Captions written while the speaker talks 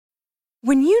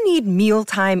When you need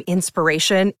mealtime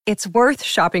inspiration, it's worth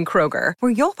shopping Kroger,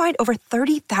 where you'll find over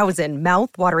 30,000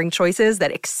 mouth-watering choices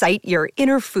that excite your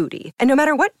inner foodie. And no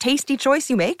matter what tasty choice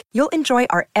you make, you'll enjoy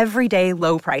our everyday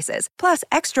low prices, plus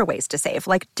extra ways to save,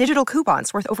 like digital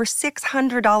coupons worth over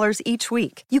 $600 each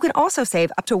week. You can also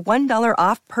save up to $1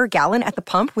 off per gallon at the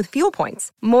pump with fuel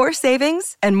points. More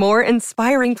savings and more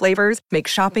inspiring flavors make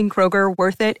shopping Kroger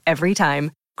worth it every time.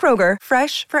 Kroger,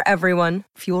 fresh for everyone.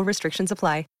 Fuel restrictions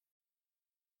apply.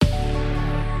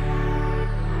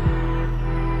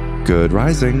 Good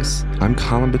risings. I'm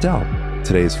Colin Bedell.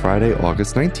 Today is Friday,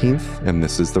 August 19th, and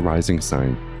this is the rising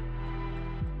sign.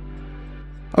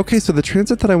 Okay, so the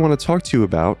transit that I want to talk to you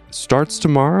about starts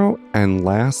tomorrow and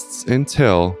lasts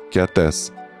until, get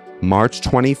this, March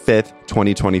 25th,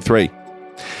 2023.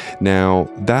 Now,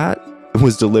 that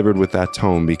was delivered with that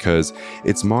tone because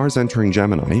it's Mars entering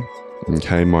Gemini.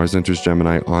 Okay, Mars enters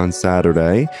Gemini on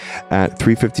Saturday at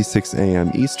 3:56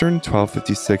 a.m. Eastern,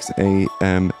 12:56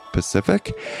 a.m.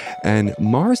 Pacific. And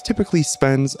Mars typically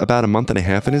spends about a month and a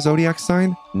half in his zodiac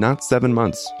sign, not 7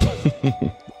 months.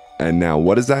 And now,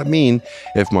 what does that mean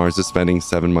if Mars is spending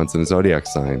 7 months in his zodiac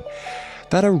sign?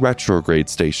 That a retrograde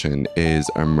station is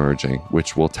emerging,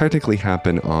 which will technically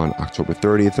happen on October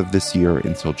 30th of this year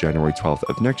until January 12th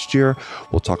of next year.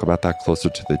 We'll talk about that closer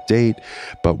to the date.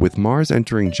 But with Mars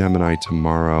entering Gemini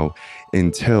tomorrow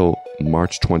until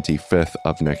March 25th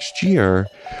of next year,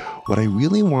 what I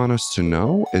really want us to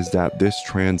know is that this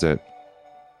transit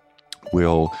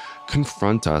will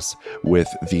confront us with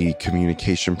the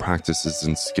communication practices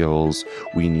and skills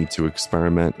we need to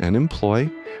experiment and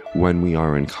employ when we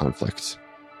are in conflict.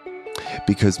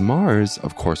 Because Mars,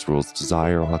 of course, rules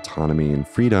desire, autonomy, and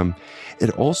freedom, it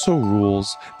also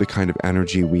rules the kind of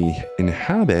energy we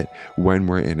inhabit when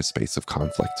we're in a space of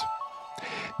conflict.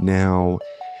 Now,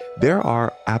 there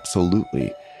are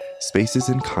absolutely spaces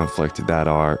in conflict that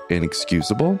are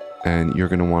inexcusable, and you're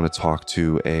going to want to talk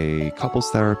to a couples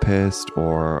therapist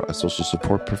or a social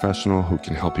support professional who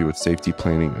can help you with safety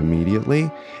planning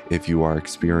immediately if you are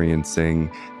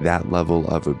experiencing that level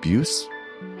of abuse.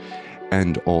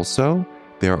 And also,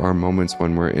 there are moments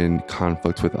when we're in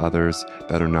conflict with others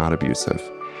that are not abusive.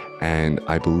 And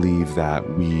I believe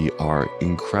that we are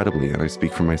incredibly, and I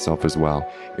speak for myself as well,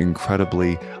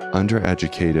 incredibly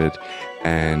undereducated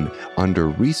and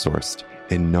under-resourced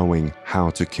in knowing how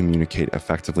to communicate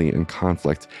effectively in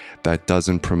conflict that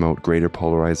doesn't promote greater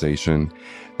polarization,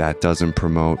 that doesn't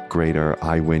promote greater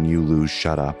I win, you lose,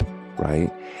 shut up,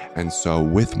 right? And so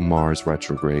with Mars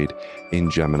retrograde in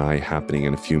Gemini happening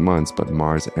in a few months, but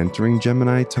Mars entering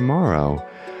Gemini tomorrow,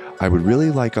 I would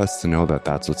really like us to know that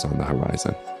that's what's on the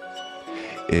horizon,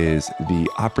 is the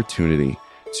opportunity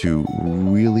to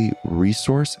really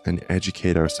resource and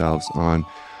educate ourselves on,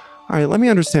 all right, let me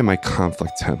understand my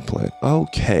conflict template.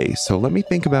 Okay, so let me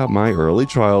think about my early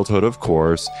childhood, of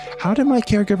course. How did my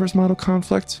caregivers model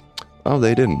conflict? Oh,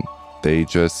 they didn't. They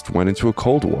just went into a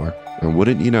Cold War. And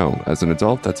wouldn't you know, as an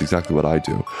adult, that's exactly what I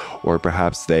do. Or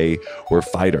perhaps they were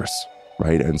fighters,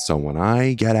 right? And so when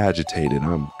I get agitated,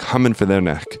 I'm coming for their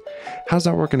neck. How's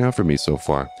that working out for me so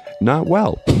far? Not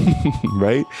well,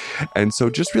 right? And so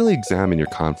just really examine your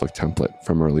conflict template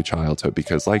from early childhood,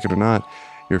 because like it or not,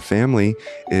 your family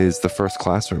is the first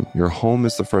classroom. Your home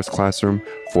is the first classroom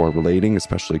for relating,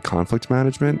 especially conflict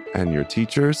management, and your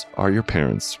teachers are your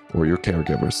parents or your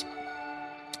caregivers.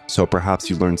 So perhaps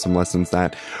you learned some lessons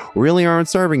that really aren't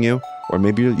serving you, or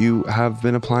maybe you have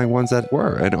been applying ones that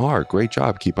were and are. Great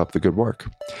job. Keep up the good work.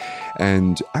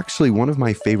 And actually, one of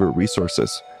my favorite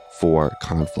resources for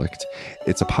conflict,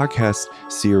 it's a podcast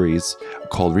series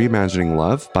called Reimagining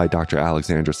Love by Dr.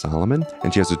 Alexandra Solomon.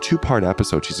 And she has a 2-part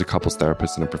episode. She's a couples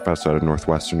therapist and a professor at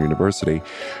Northwestern University.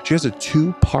 She has a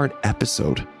 2-part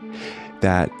episode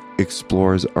that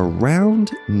explores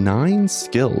around 9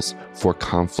 skills for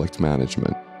conflict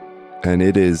management. And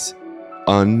it is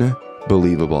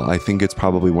unbelievable. I think it's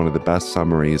probably one of the best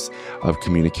summaries of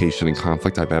communication and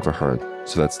conflict I've ever heard.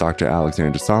 So that's Dr.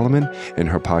 Alexandra Solomon in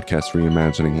her podcast,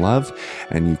 Reimagining Love.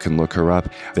 And you can look her up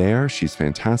there. She's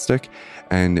fantastic.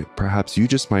 And perhaps you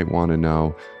just might want to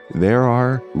know, there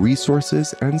are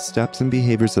resources and steps and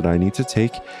behaviors that I need to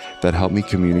take that help me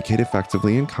communicate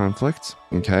effectively in conflict.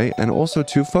 Okay. And also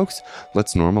too, folks,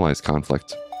 let's normalize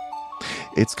conflict.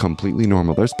 It's completely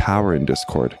normal. There's power in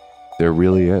discord. There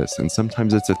really is. And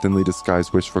sometimes it's a thinly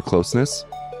disguised wish for closeness.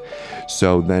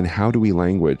 So then how do we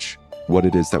language what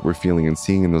it is that we're feeling and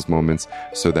seeing in those moments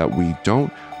so that we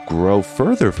don't grow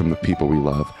further from the people we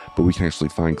love, but we can actually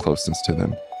find closeness to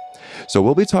them? So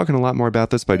we'll be talking a lot more about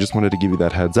this, but I just wanted to give you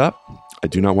that heads up. I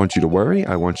do not want you to worry.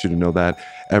 I want you to know that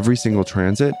every single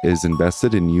transit is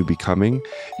invested in you becoming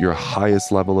your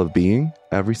highest level of being,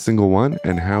 every single one.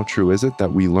 And how true is it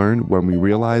that we learn when we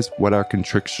realize what our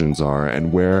constrictions are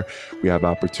and where we have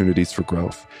opportunities for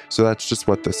growth. So that's just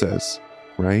what this is,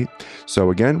 right?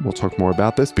 So again, we'll talk more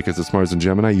about this because it's Mars and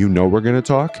Gemini. You know we're going to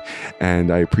talk,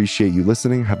 and I appreciate you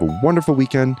listening. Have a wonderful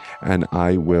weekend, and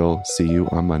I will see you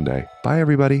on Monday. Bye,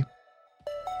 everybody.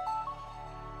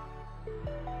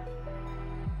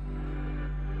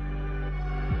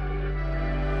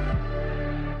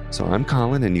 So I'm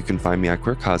Colin, and you can find me at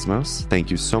Queer Cosmos. Thank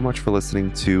you so much for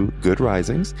listening to Good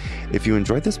Risings. If you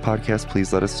enjoyed this podcast,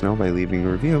 please let us know by leaving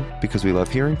a review because we love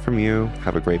hearing from you.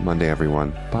 Have a great Monday,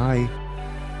 everyone. Bye.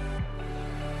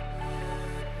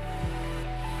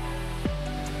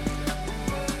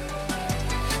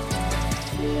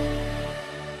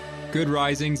 Good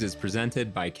Risings is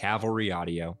presented by Cavalry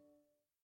Audio.